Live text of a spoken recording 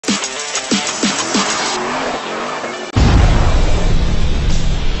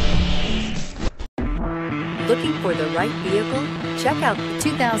For the right vehicle, check out the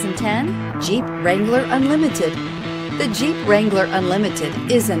 2010 Jeep Wrangler Unlimited. The Jeep Wrangler Unlimited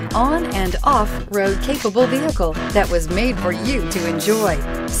is an on- and off-road capable vehicle that was made for you to enjoy.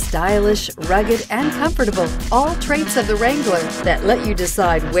 Stylish, rugged, and comfortable, all traits of the Wrangler that let you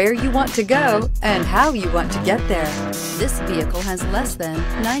decide where you want to go and how you want to get there. This vehicle has less than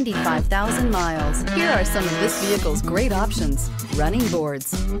 95,000 miles. Here are some of this vehicle's great options: running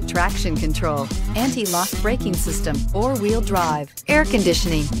boards, traction control, anti-lock braking system, four-wheel drive, air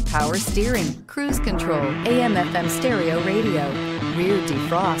conditioning, power steering, cruise control, AM/FM stereo radio, rear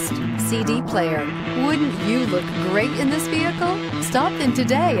defrost, CD player. Wouldn't you look great in this vehicle? Stop in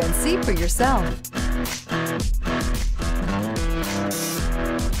today and see for yourself.